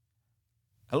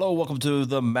Hello, welcome to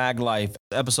the Mag Life,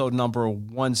 episode number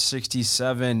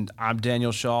 167. I'm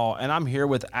Daniel Shaw, and I'm here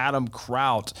with Adam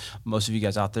Kraut. Most of you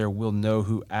guys out there will know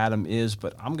who Adam is,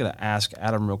 but I'm going to ask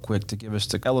Adam real quick to give us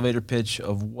the elevator pitch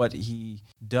of what he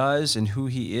does and who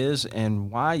he is and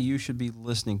why you should be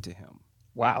listening to him.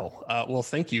 Wow. Well,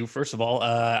 thank you. First of all,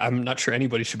 I'm not sure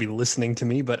anybody should be listening to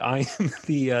me, but I am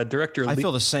the director. I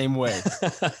feel the same way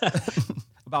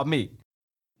about me.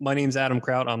 My name's Adam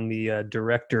Kraut. I'm the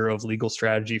director of legal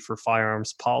strategy for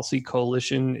Firearms Policy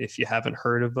Coalition. If you haven't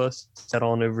heard of us, head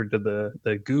on over to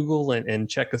the Google and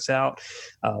check us out.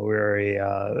 We're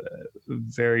a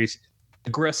very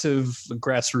aggressive,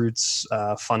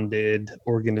 grassroots funded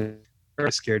organization.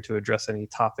 Scared to address any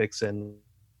topics, and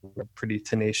we're pretty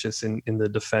tenacious in the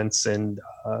defense and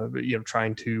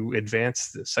trying to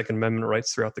advance the Second Amendment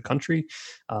rights throughout the country.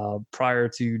 Prior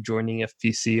to joining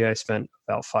FPC, I spent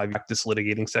about 5 years practice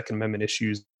litigating Second Amendment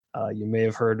issues. You may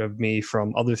have heard of me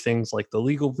from other things like the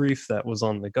legal brief that was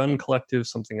on the Gun Collective,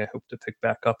 something I hope to pick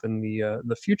back up in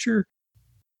the future.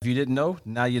 If you didn't know,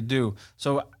 now you do.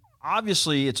 So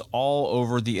obviously it's all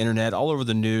over the internet, all over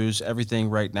the news, everything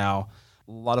right now.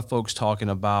 A lot of folks talking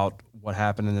about what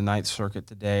happened in the Ninth Circuit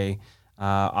today.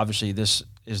 Obviously, this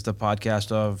is the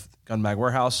podcast of Gun Mag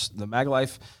Warehouse, the Mag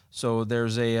Life. So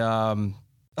there's a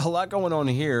lot going on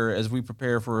here as we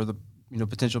prepare for the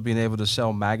potential being able to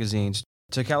sell magazines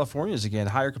to Californians again,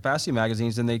 higher capacity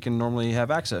magazines than they can normally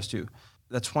have access to.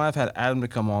 That's why I've had Adam to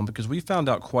come on, because we found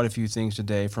out quite a few things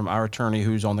today from our attorney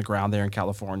who's on the ground there in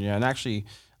California and actually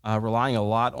relying a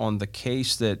lot on the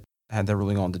case that had their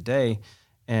ruling on today.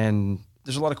 And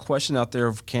there's a lot of question out there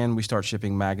of can we start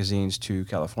shipping magazines to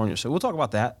California? So we'll talk about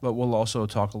that, but we'll also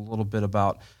talk a little bit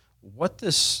about what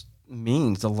this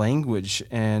means, the language,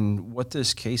 and what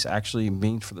this case actually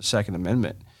means for the Second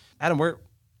Amendment. Adam,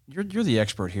 you're the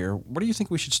expert here. Where do you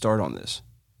think we should start on this?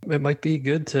 It might be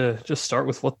good to just start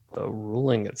with what the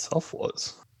ruling itself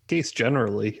was. Case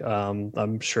generally,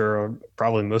 I'm sure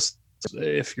probably most,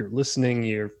 if you're listening,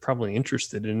 you're probably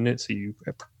interested in it, so you,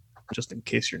 just in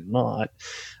case you're not.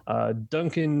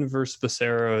 Duncan versus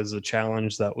Becerra is a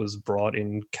challenge that was brought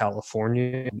in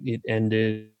California. It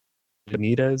ended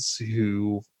Benitez,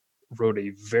 who wrote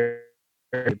a very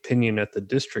opinion at the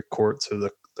district court, so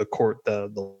the court,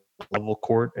 the level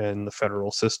court and the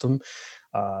federal system,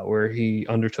 where he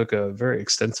undertook a very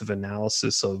extensive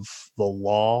analysis of the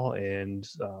law and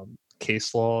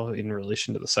case law in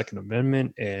relation to the Second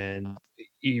Amendment, and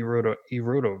he wrote a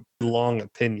long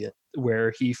opinion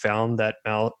where he found that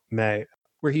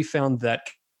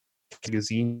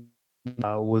magazine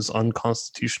was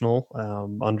unconstitutional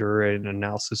under an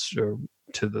analysis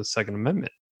to the Second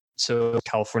Amendment. So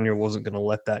California wasn't going to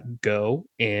let that go,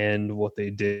 and what they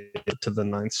did to the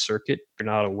Ninth Circuit, if you're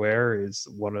not aware, is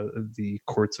one of the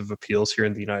courts of appeals here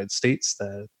in the United States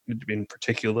that in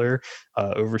particular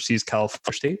oversees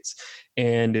California states,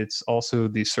 and it's also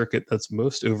the circuit that's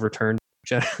most overturned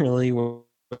generally with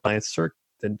the Ninth Circuit,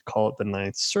 and call it the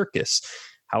Ninth Circus.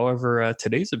 However,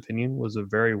 today's opinion was a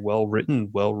very well-written,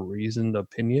 well-reasoned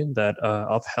opinion that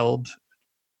upheld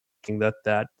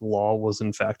that law was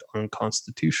in fact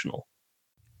unconstitutional.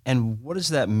 And what does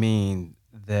that mean,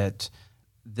 that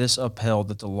this upheld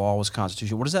that the law was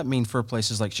constitutional? What does that mean for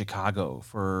places like Chicago,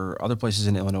 for other places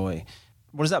in Illinois?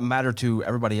 What does that matter to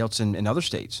everybody else in other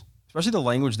states, especially the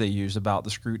language they used about the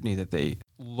scrutiny that they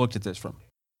looked at this from?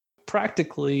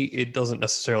 Practically, it doesn't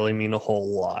necessarily mean a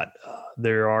whole lot.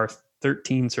 There are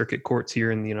 13 circuit courts here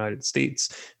in the United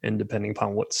States, and depending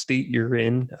upon what state you're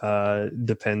in,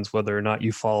 depends whether or not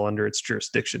you fall under its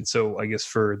jurisdiction. So I guess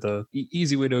for the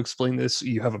easy way to explain this,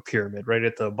 you have a pyramid. Right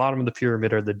at the bottom of the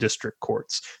pyramid are the district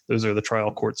courts. Those are the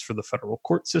trial courts for the federal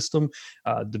court system.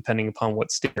 Depending upon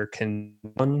what state, there can be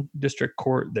one district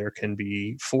court, there can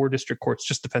be 4 district courts,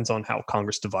 just depends on how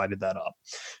Congress divided that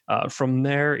up. From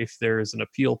there, if there is an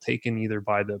appeal taken either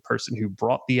by the person who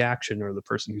brought the action or the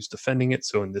person who's defending it,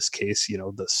 so in this case,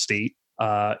 the state,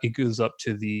 it goes up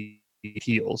to the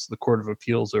appeals. The Court of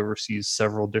Appeals oversees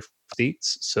several different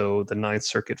states. So the Ninth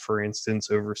Circuit, for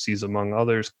instance, oversees, among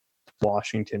others,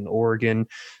 Washington, Oregon,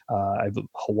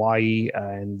 Hawaii,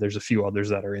 and there's a few others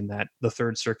that are in that. The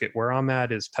Third Circuit, where I'm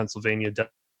at, is Pennsylvania,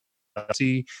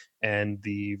 and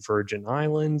the Virgin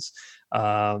Islands.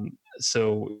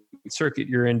 So circuit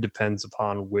you're in depends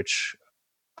upon which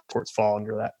courts fall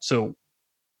under that. So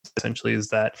essentially is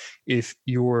that if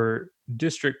your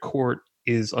district court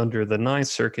is under the Ninth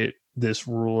Circuit, this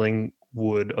ruling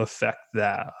would affect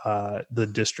that the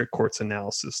district court's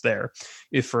analysis there.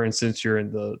 If, for instance, you're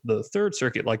in the Third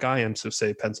Circuit, like I am, so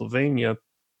say Pennsylvania,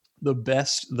 the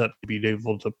best that be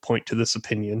able to point to this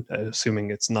opinion,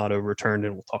 assuming it's not overturned,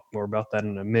 and we'll talk more about that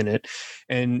in a minute,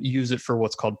 and use it for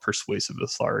what's called persuasive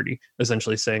authority,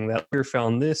 essentially saying that we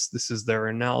found this is their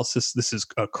analysis, this is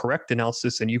a correct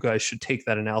analysis, and you guys should take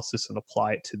that analysis and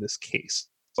apply it to this case.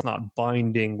 It's not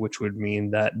binding, which would mean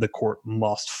that the court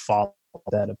must follow what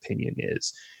that opinion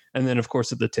is. And then, of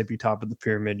course, at the tippy top of the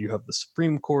pyramid, you have the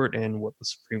Supreme Court, and what the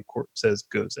Supreme Court says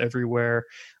goes everywhere,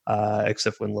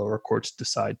 except when lower courts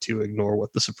decide to ignore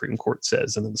what the Supreme Court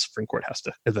says, and then the Supreme Court has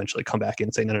to eventually come back in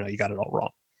and say, no, you got it all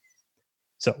wrong.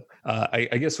 So I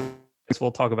guess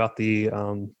we'll talk about the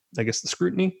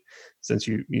scrutiny, since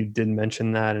you did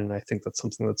mention that, and I think that's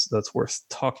something that's worth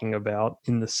talking about.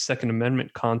 In the Second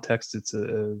Amendment context, it's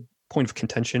a point of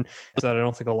contention that I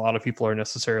don't think a lot of people are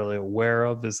necessarily aware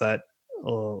of, is that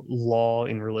law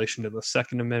in relation to the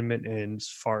Second Amendment, and as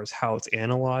far as how it's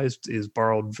analyzed, is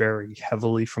borrowed very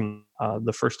heavily from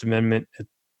the First Amendment. It's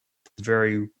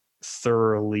very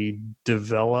thoroughly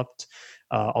developed.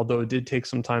 Although it did take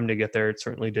some time to get there, it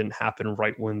certainly didn't happen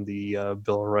right when the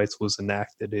Bill of Rights was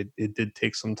enacted. It did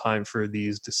take some time for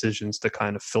these decisions to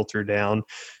kind of filter down.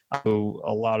 So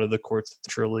a lot of the courts,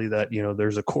 naturally, that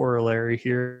there's a corollary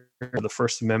here, the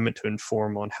First Amendment, to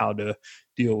inform on how to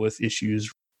deal with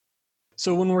issues.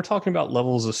 So when we're talking about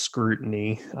levels of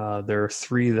scrutiny, there are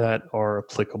three that are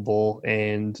applicable,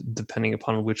 and depending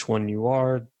upon which one you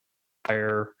are,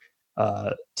 higher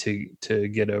to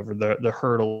get over the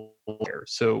hurdle there.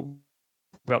 So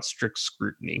about strict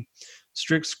scrutiny.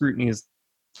 Strict scrutiny is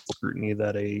scrutiny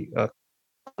that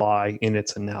apply in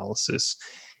its analysis,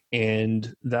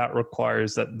 and that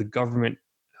requires that the government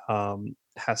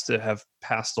has to have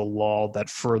passed a law that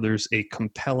furthers a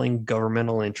compelling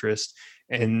governmental interest,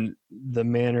 and the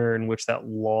manner in which that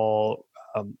law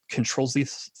controls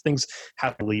these things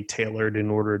have to be tailored in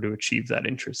order to achieve that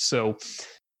interest. So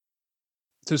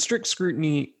strict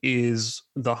scrutiny is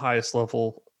the highest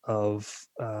level of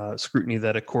scrutiny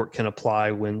that a court can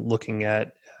apply when looking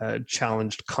at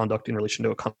challenged conduct in relation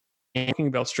to a company. Talking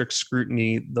about strict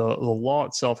scrutiny, the law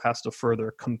itself has to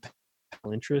further compel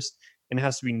interest, and it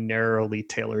has to be narrowly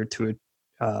tailored to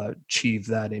achieve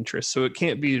that interest. So it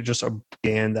can't be just a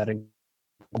ban that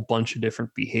a bunch of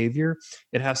different behavior.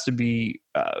 It has to be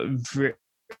a very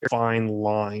fine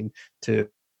line to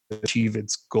achieve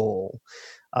its goal.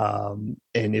 And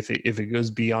if it goes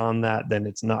beyond that, then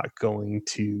it's not going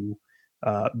to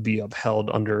be upheld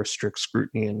under a strict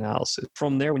scrutiny analysis.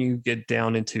 From there, when you get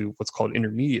down into what's called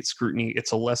intermediate scrutiny,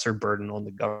 it's a lesser burden on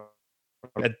the government.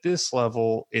 At this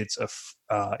level, it's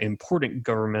a important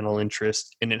governmental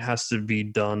interest, and it has to be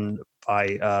done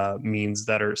by means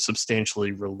that are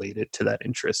substantially related to that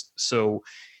interest. So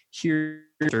here,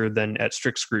 then at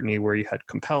strict scrutiny, where you had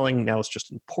compelling, now it's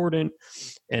just important.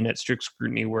 And at strict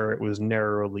scrutiny, where it was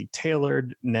narrowly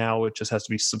tailored, now it just has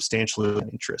to be substantially an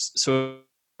interest. So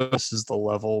this is the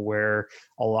level where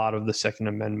a lot of the Second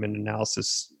Amendment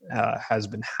analysis has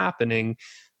been happening.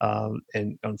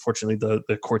 And unfortunately,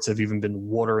 the courts have even been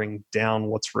watering down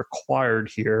what's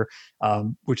required here,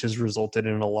 which has resulted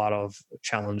in a lot of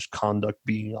challenged conduct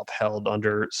being upheld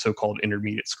under so-called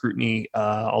intermediate scrutiny,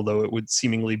 although it would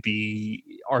seemingly be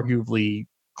arguably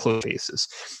close basis.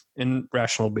 And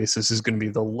rational basis is going to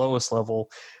be the lowest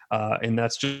level, and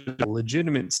that's just a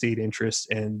legitimate state interest,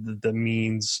 and the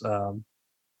means,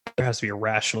 there has to be a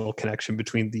rational connection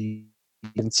between the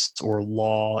or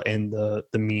law and the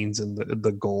means and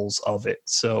the goals of it.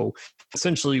 So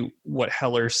essentially what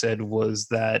Heller said was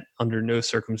that under no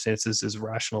circumstances is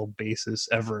rational basis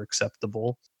ever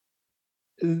acceptable.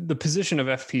 The position of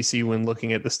FPC when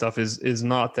looking at the stuff is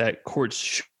not that courts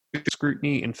should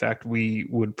scrutiny. In fact, we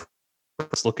would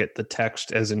look at the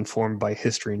text as informed by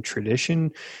history and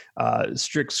tradition.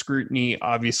 Strict scrutiny,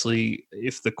 obviously,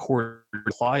 if the court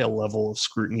apply a level of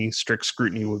scrutiny, strict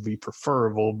scrutiny would be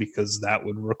preferable, because that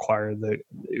would require it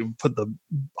would put the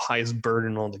highest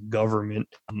burden on the government.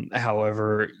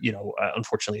 However,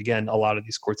 unfortunately, again, a lot of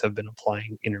these courts have been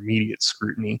applying intermediate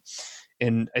scrutiny.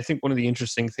 And I think one of the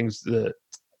interesting things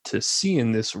to see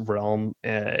in this realm,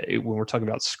 when we're talking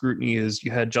about scrutiny, is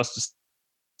you had Justice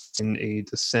in a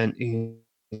dissent in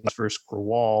versus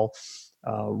Kraut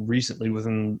recently,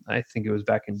 within, I think it was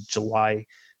back in July,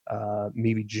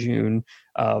 maybe June.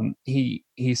 He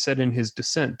said in his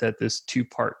dissent that this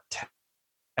two-part test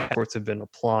courts have been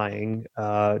applying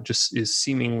just is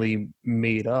seemingly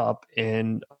made up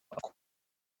and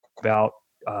about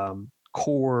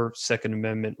core Second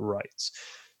Amendment rights.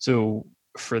 So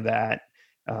for that,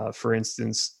 for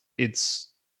instance,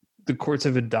 it's the courts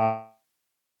have adopted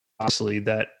obviously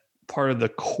that part of the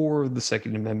core of the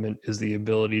Second Amendment is the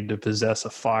ability to possess a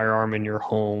firearm in your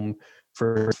home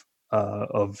for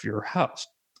of your house.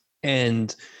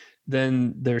 And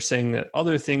then they're saying that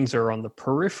other things are on the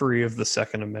periphery of the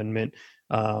Second Amendment,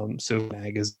 so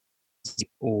magazines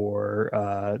or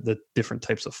the different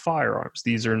types of firearms.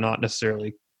 These are not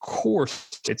necessarily core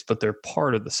states, but they're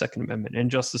part of the Second Amendment.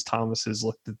 And Justice Thomas has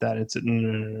looked at that and said,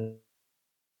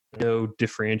 no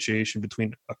differentiation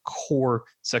between a core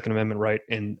Second Amendment right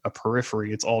and a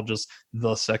periphery. It's all just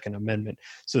the Second Amendment.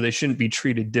 So they shouldn't be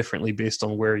treated differently based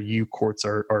on where you courts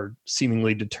are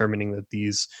seemingly determining that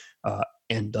these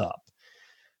end up.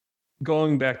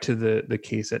 Going back to the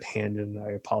case at hand, and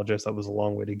I apologize, that was a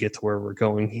long way to get to where we're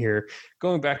going here.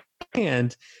 Going back to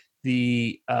hand,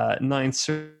 the Ninth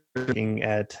Circuit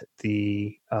at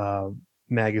the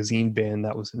magazine ban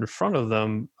that was in front of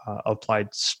them applied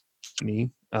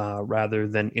scrutiny rather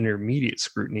than intermediate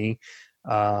scrutiny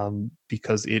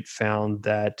because it found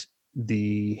that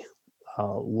the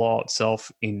law itself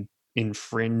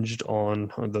infringed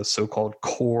on the so-called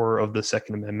core of the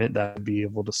Second Amendment that would be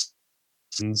able to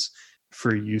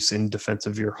for use in defense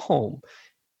of your home.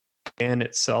 And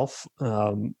itself,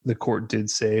 the court did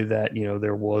say that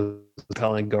there was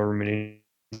compelling government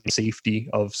safety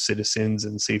of citizens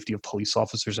and safety of police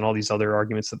officers and all these other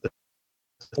arguments that the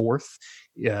forth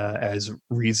as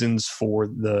reasons for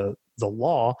the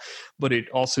law. But it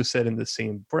also said in the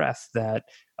same breath that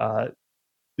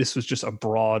this was just a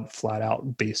broad,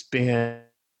 flat-out based ban,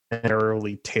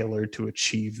 narrowly tailored to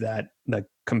achieve that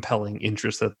compelling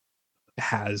interest that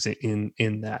has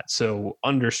in that. So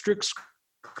under strict,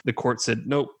 the court said,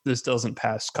 nope, this doesn't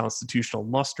pass constitutional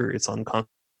muster. It's unconstitutional.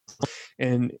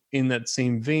 And in that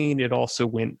same vein, it also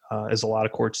went, as a lot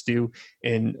of courts do,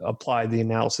 and applied the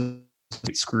analysis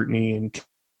scrutiny, and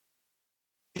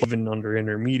even under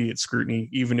intermediate scrutiny,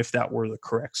 even if that were the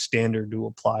correct standard to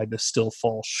apply, to still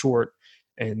fall short,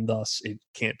 and thus it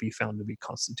can't be found to be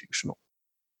constitutional.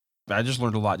 I just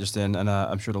learned a lot just then, and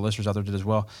I'm sure the listeners out there did as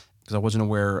well, because I wasn't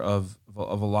aware of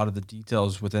a lot of the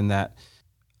details within that.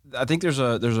 I think there's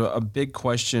a big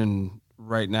question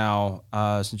right now,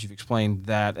 since you've explained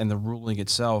that and the ruling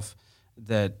itself,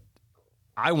 that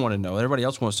I want to know, everybody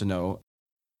else wants to know.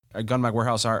 At Gun Mag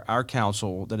Warehouse, our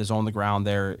counsel that is on the ground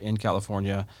there in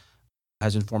California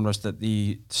has informed us that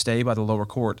the stay by the lower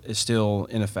court is still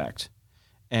in effect.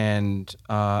 And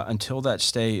until that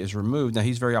stay is removed, now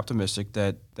he's very optimistic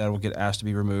that will get asked to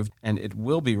be removed, and it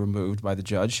will be removed by the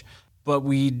judge. But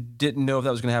we didn't know if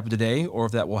that was going to happen today or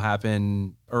if that will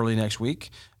happen early next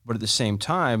week. But at the same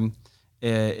time,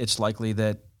 it's likely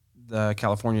that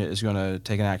California is going to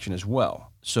take an action as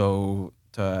well. So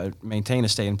to maintain a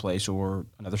stay in place or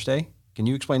another stay, can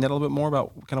you explain that a little bit more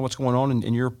about kind of what's going on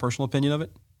in your personal opinion of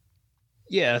it?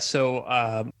 Yeah,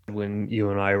 so when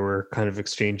you and I were kind of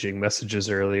exchanging messages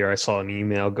earlier, I saw an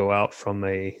email go out from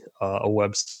a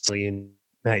website, and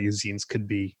magazines could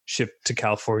be shipped to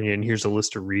California, and here's a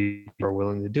list of readers who are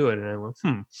willing to do it. And I went,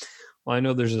 well, I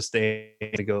know there's a stay.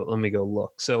 Let me go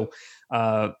look. So,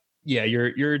 yeah,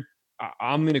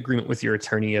 I'm in agreement with your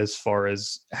attorney as far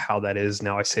as how that is.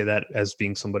 Now, I say that as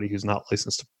being somebody who's not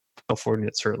licensed to California.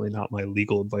 It's certainly not my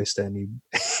legal advice to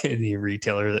any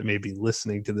retailer that may be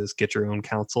listening to this. Get your own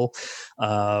counsel.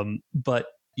 But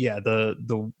yeah,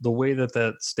 the way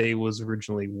that stay was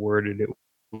originally worded, it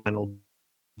was final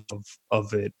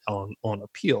of it on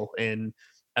appeal. And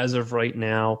as of right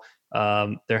now,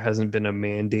 there hasn't been a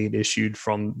mandate issued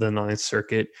from the Ninth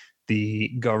Circuit. The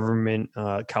government,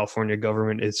 California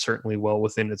government, is certainly well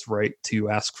within its right to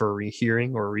ask for a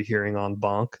rehearing or a rehearing en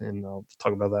banc, and I'll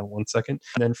talk about that in 1 second.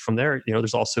 And then from there,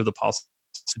 there's also the possible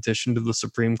petition to the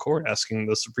Supreme Court, asking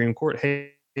the Supreme Court,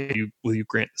 hey, will you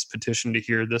grant this petition to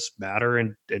hear this matter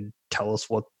and tell us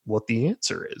what the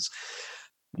answer is?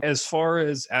 As far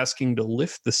as asking to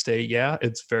lift the stay, yeah,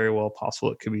 it's very well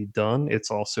possible it could be done.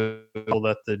 It's also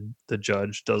that the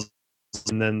judge does,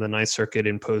 and then the Ninth Circuit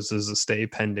imposes a stay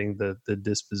pending the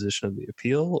disposition of the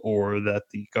appeal, or that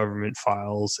the government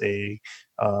files a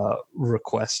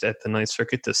request at the Ninth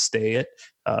Circuit to stay it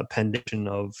pending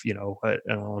of an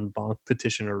en banc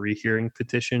petition or rehearing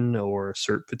petition or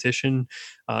cert petition.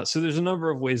 So there's a number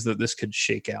of ways that this could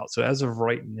shake out. So as of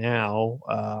right now,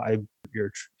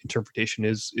 your interpretation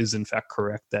is in fact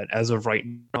correct, that as of right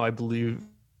now, I believe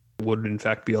would in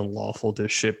fact be unlawful to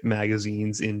ship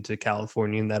magazines into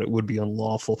California, and that it would be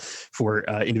unlawful for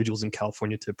individuals in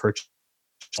California to purchase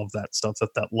all of that stuff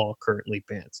that law currently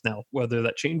bans. Now, whether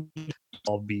that changes,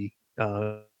 I'll be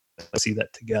see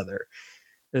that together.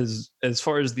 As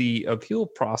far as the appeal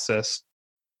process.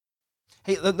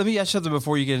 Hey, let me ask something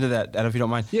before you get into that, Adam, if you don't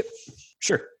mind. Yep,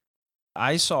 sure.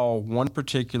 I saw one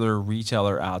particular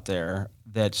retailer out there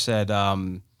that said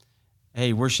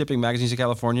hey, we're shipping magazines to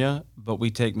California, but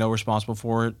we take no responsible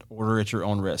for it. Order at your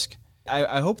own risk.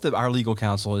 I hope that our legal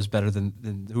counsel is better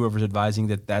than whoever's advising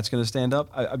that's going to stand up.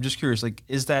 I'm just curious, like,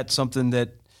 is that something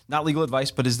that, not legal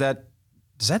advice, but does that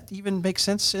even make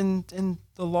sense in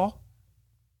the law?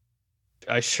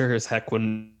 I sure as heck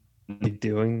wouldn't be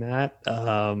doing that.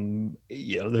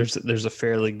 There's a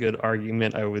fairly good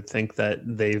argument. I would think that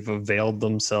they've availed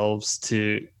themselves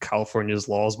to California's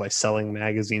laws by selling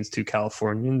magazines to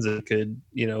Californians. It could,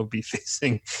 be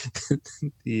facing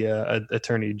the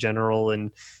attorney general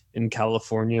in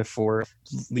California for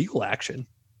legal action.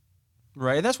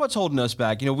 Right. And that's what's holding us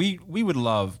back. We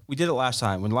did it last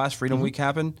time. When last Freedom Week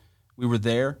happened, we were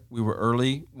there. We were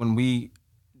early. When we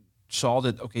saw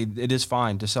that, okay, it is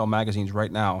fine to sell magazines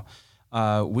right now,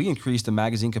 we increased the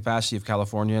magazine capacity of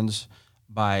Californians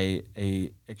by a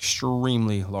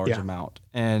extremely large amount.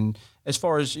 And as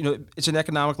far as, it's an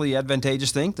economically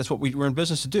advantageous thing. That's what we're in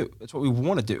business to do. That's what we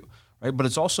want to do, right? But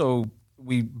it's also,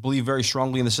 we believe very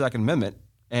strongly in the Second Amendment,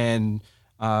 and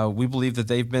we believe that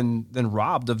they've been then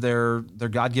robbed of their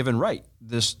God-given right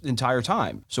this entire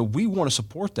time. So we want to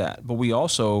support that, but we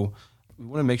want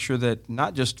to make sure that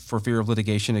not just for fear of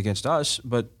litigation against us,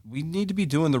 but we need to be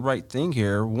doing the right thing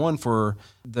here. One, for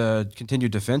the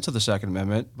continued defense of the Second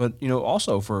Amendment, but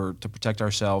also to protect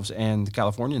ourselves and the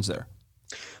Californians there.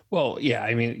 Well, yeah,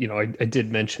 I mean, I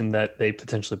did mention that they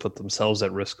potentially put themselves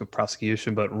at risk of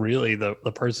prosecution, but really the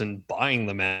person buying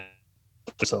the mag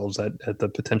themselves at the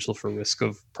potential for risk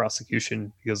of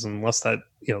prosecution, because unless that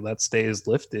stay is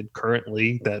lifted,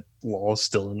 currently that law is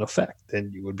still in effect,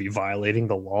 and you would be violating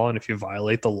the law. And if you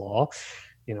violate the law,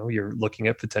 you're looking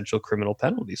at potential criminal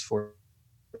penalties for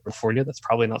California. That's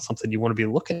probably not something you want to be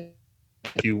looking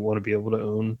at if you want to be able to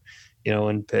own,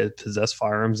 and possess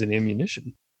firearms and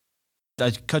ammunition. I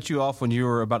cut you off when you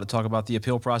were about to talk about the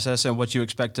appeal process and what you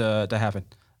expect to happen.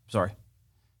 Sorry.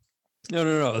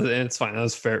 No. It's fine. That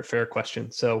was fair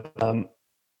question. So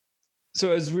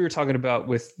as we were talking about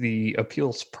with the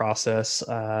appeals process,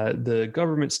 the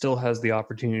government still has the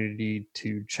opportunity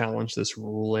to challenge this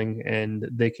ruling, and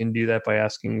they can do that by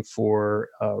asking for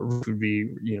would be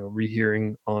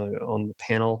rehearing on the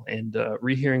panel, and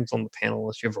rehearings on the panel,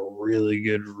 unless you have a really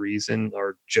good reason,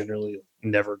 are generally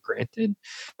never granted.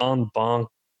 En banc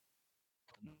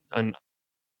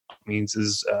means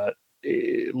is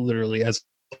literally as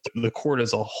the court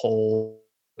as a whole,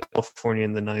 California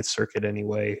and the Ninth Circuit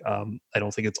anyway. I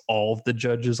don't think it's all of the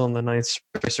judges on the Ninth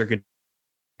Circuit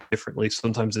differently.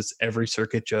 Sometimes it's every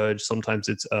circuit judge. Sometimes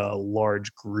it's a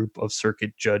large group of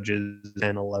circuit judges,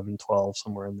 10, 11, 12,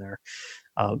 somewhere in there.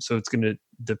 So it's going to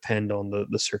depend on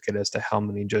the circuit as to how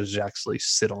many judges actually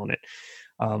sit on it.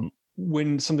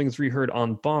 When something's reheard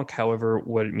en banc, however,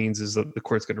 what it means is that the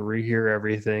court's going to rehear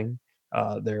everything.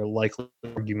 Their likely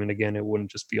argument, again, it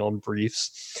wouldn't just be on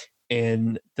briefs.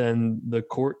 And then the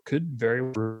court could vary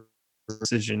the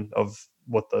decision of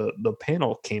what the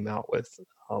panel came out with.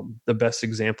 The best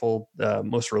example,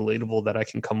 most relatable that I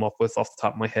can come up with off the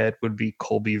top of my head would be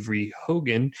Colby v.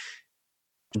 Hogan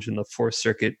in the Fourth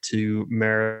Circuit to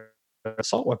merit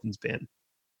assault weapons ban.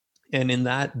 And in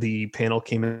that, the panel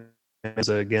came in as,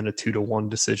 again, a 2-1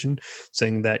 decision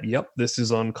saying that, yep, this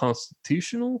is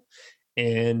unconstitutional.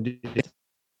 And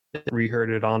reheard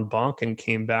it en banc and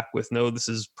came back with, no, this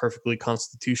is perfectly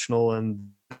constitutional, and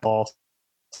law.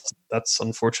 That's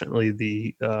unfortunately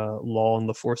the law in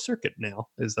the Fourth Circuit now,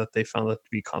 is that they found that to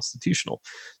be constitutional.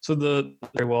 So the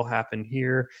very well happened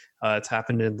here. It's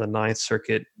happened in the Ninth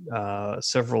Circuit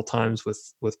several times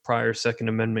with prior Second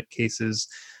Amendment cases.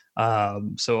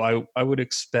 So I would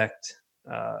expect.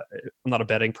 I'm not a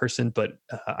betting person, but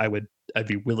I'd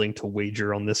be willing to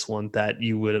wager on this one that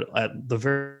you would, at the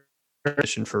very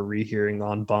for rehearing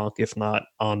en banc, if not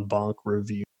en banc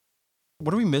review.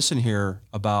 What are we missing here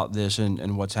about this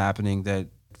and what's happening that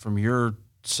from your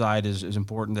side is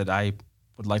important that I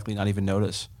would likely not even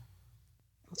notice?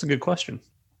 That's a good question.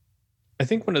 I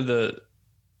think one of the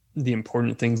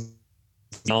important things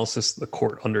analysis the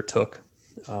court undertook,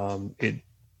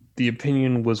 the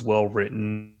opinion was well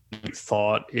written.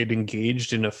 Thought it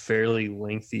engaged in a fairly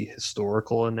lengthy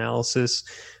historical analysis.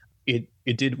 It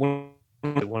did one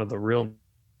of the real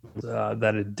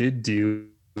that it did do.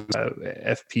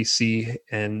 FPC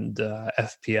and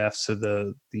FPF, so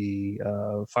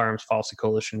the Firearms Policy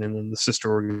Coalition, and then the sister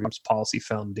Firearms Policy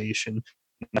Foundation,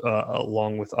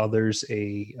 along with others,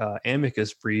 a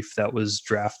amicus brief that was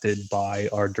drafted by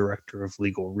our Director of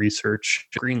Legal Research,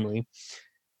 Greenlee.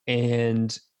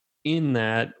 And in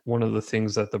that, one of the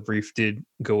things that the brief did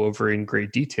go over in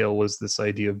great detail was this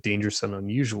idea of dangerous and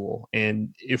unusual.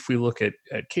 And if we look at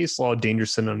case law,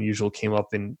 dangerous and unusual came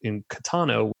up in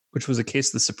Catano, which was a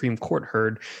case the Supreme Court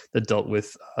heard that dealt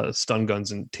with stun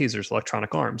guns and tasers,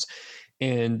 electronic arms.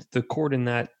 And the court in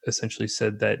that essentially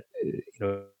said that,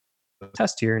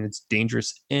 test here, and it's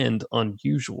dangerous and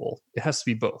unusual. It has to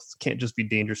be both. It can't just be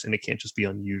dangerous and it can't just be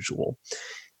unusual.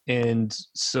 And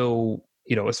so,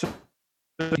 it's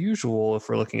unusual if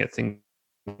we're looking at things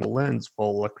lens. Well,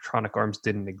 electronic arms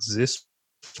didn't exist,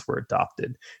 were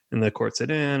adopted, and the court said,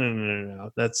 no,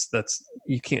 that's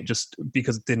you can't just,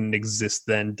 because it didn't exist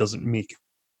then doesn't make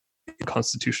it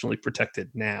constitutionally protected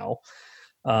now.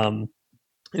 And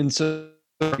so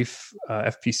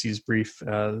FPC's brief,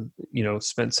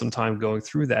 spent some time going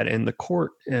through that, and the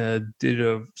court did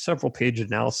a several-page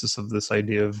analysis of this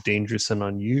idea of dangerous and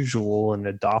unusual, and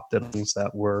adopted things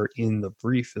that were in the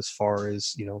brief as far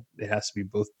as, it has to be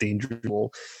both dangerous.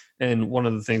 And one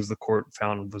of the things the court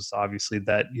found was obviously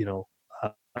that,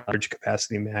 large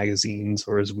capacity magazines,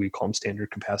 or as we call them,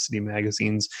 standard capacity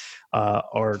magazines,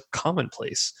 are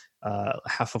commonplace.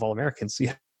 Half of all Americans see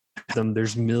them.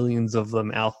 There's millions of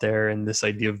them out there, and this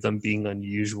idea of them being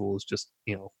unusual is just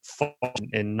fun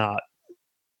and not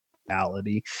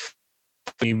reality.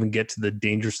 We even get to the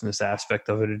dangerousness aspect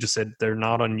of it. It just said they're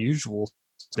not unusual.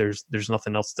 There's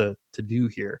nothing else to do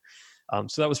here.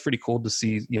 So that was pretty cool to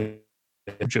see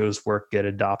Joe's work get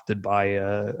adopted by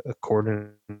a court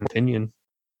in opinion.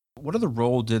 What other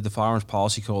role did the Firearms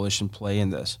Policy Coalition play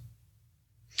in this?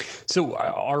 So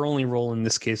our only role in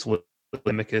this case was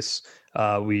amicus.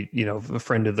 We, a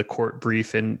friend of the court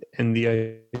brief and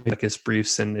the amicus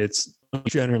briefs, and it's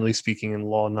generally speaking in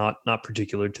law, not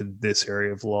particular to this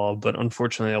area of law, but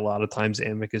unfortunately a lot of times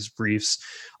amicus briefs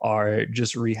are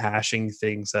just rehashing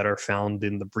things that are found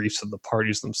in the briefs of the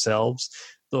parties themselves.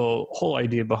 The whole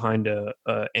idea behind a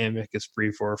amicus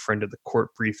brief or a friend of the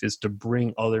court brief is to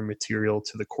bring other material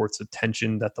to the court's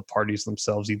attention that the parties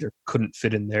themselves either couldn't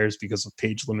fit in theirs because of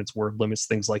page limits, word limits,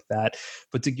 things like that,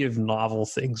 but to give novel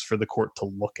things for the court to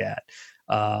look at.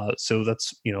 So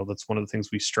that's one of the things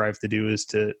we strive to do, is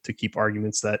to keep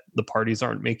arguments that the parties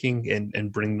aren't making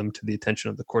and bring them to the attention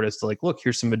of the court as to, like, look,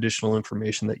 here's some additional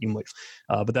information that you might,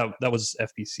 but that was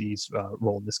FPC's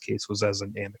role in this case, was as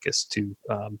an amicus to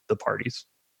the parties.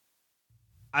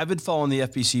 I've been following the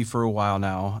FBC for a while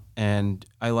now, and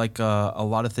I like a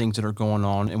lot of things that are going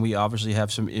on. And we obviously have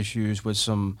some issues with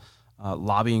some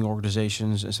lobbying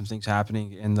organizations and some things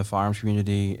happening in the firearms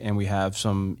community. And we have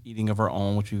some eating of our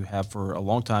own, which we have for a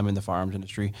long time in the firearms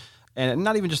industry. And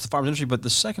not even just the firearms industry, but the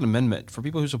Second Amendment. For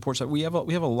people who support that, we have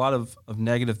a lot of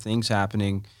negative things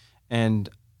happening. And,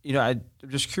 I'm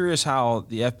just curious how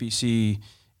the FBC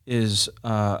is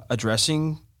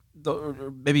addressing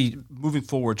maybe moving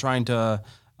forward, trying to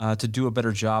do a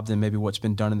better job than maybe what's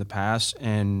been done in the past,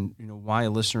 and why a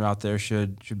listener out there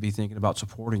should be thinking about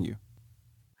supporting you.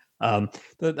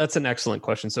 That's an excellent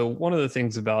question. So one of the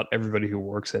things about everybody who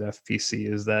works at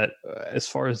FPC is that as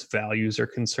far as values are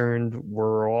concerned,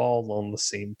 we're all on the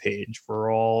same page.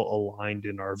 We're all aligned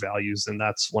in our values. And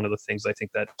that's one of the things I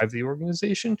think that drive the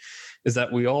organization, is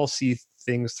that we all see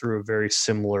things through a very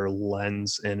similar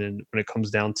lens. And when it comes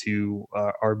down to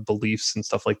our beliefs and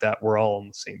stuff like that, we're all on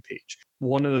the same page.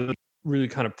 One of the really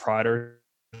kind of pride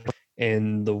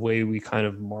and the way we kind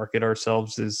of market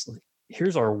ourselves is, like,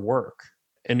 here's our work.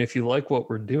 And if you like what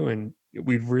we're doing,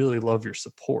 we'd really love your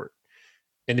support.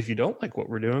 And if you don't like what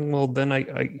we're doing, well, then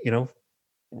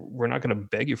we're not going to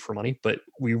beg you for money, but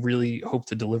we really hope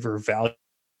to deliver value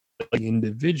to the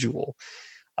individual.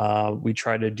 We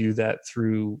try to do that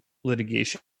through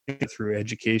litigation, through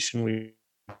education,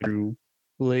 through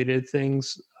related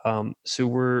things. So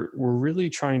we're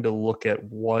really trying to look at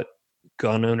what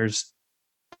gun owners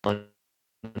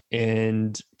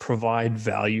and provide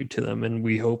value to them, and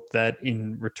we hope that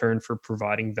in return for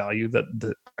providing value,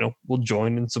 that will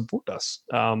join and support us.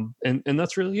 And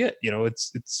that's really it.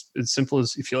 It's as simple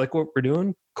as, if you like what we're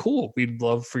doing, cool, we'd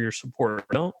love for your support.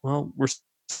 No, well,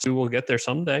 we will get there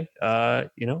someday. Let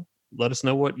us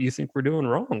know what you think we're doing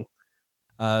wrong.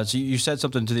 So you said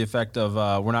something to the effect of,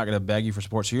 we're not going to beg you for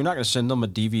support. So you're not going to send them a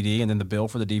DVD and then the bill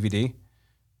for the DVD?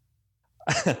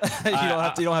 You don't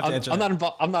have to answer.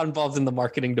 I'm not involved in the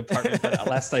marketing department, but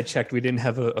last I checked, we didn't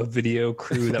have a video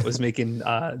crew that was making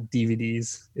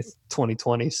DVDs. It's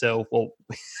 2020, so well.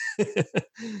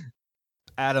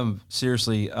 Adam,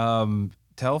 seriously,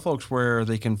 tell folks where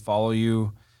they can follow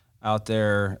you out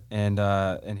there and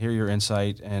hear your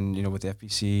insight, and with the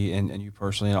FPC and you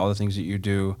personally and all the things that you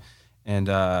do. And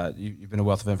you've been a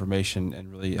wealth of information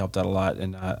and really helped out a lot.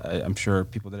 And I'm sure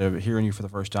people that are hearing you for the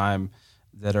first time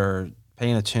that are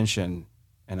paying attention,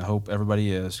 and I hope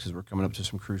everybody is, because we're coming up to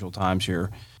some crucial times here.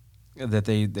 that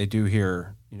they do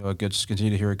hear, continue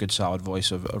to hear a good solid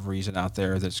voice of reason out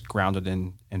there that's grounded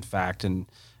in fact and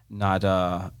not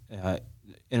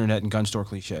internet and gun store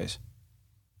cliches.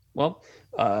 Well,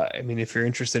 I mean, if you're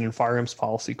interested in Firearms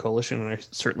Policy Coalition, and I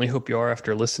certainly hope you are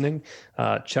after listening,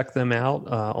 check them out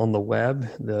on the web.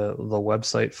 The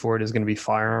website for it is going to be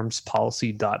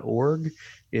firearmspolicy.org.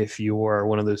 If you are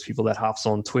one of those people that hops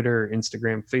on Twitter,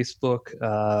 Instagram, Facebook,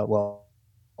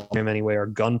 anyway, or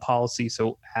gun policy,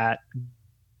 so at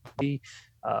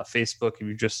Facebook, if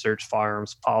you just search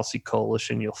Firearms Policy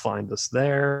Coalition, you'll find us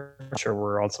there. I'm sure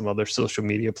we're on some other social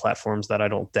media platforms that I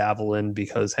don't dabble in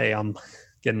because, hey, I'm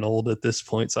getting old at this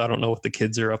point, so I don't know what the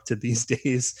kids are up to these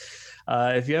days.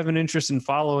 If you have an interest in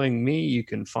following me, you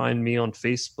can find me on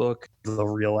Facebook, The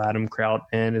Real Adam Kraut,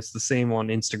 and it's the same on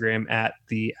Instagram at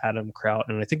The Adam Kraut.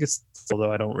 And I think it's,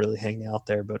 although I don't really hang out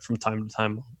there, but from time to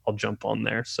time, I'll jump on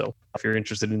there. So if you're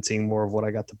interested in seeing more of what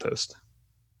I got to post.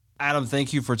 Adam,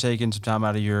 thank you for taking some time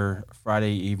out of your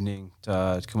Friday evening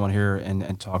to come on here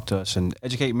and talk to us and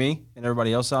educate me and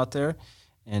everybody else out there.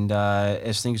 And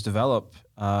as things develop,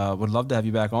 would love to have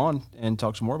you back on and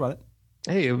talk some more about it.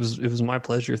 Hey, it was my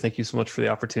pleasure. Thank you so much for the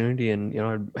opportunity. And,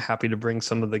 I'm happy to bring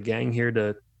some of the gang here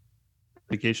to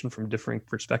education from different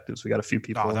perspectives. We got a few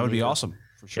people. Oh, that would be awesome.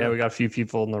 For sure. Yeah, we got a few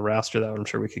people in the roster that I'm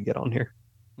sure we could get on here.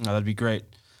 No, that'd be great.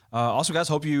 Also, guys,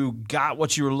 hope you got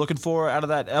what you were looking for out of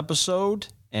that episode.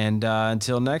 And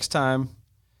until next time,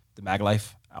 the Mag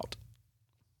Life out.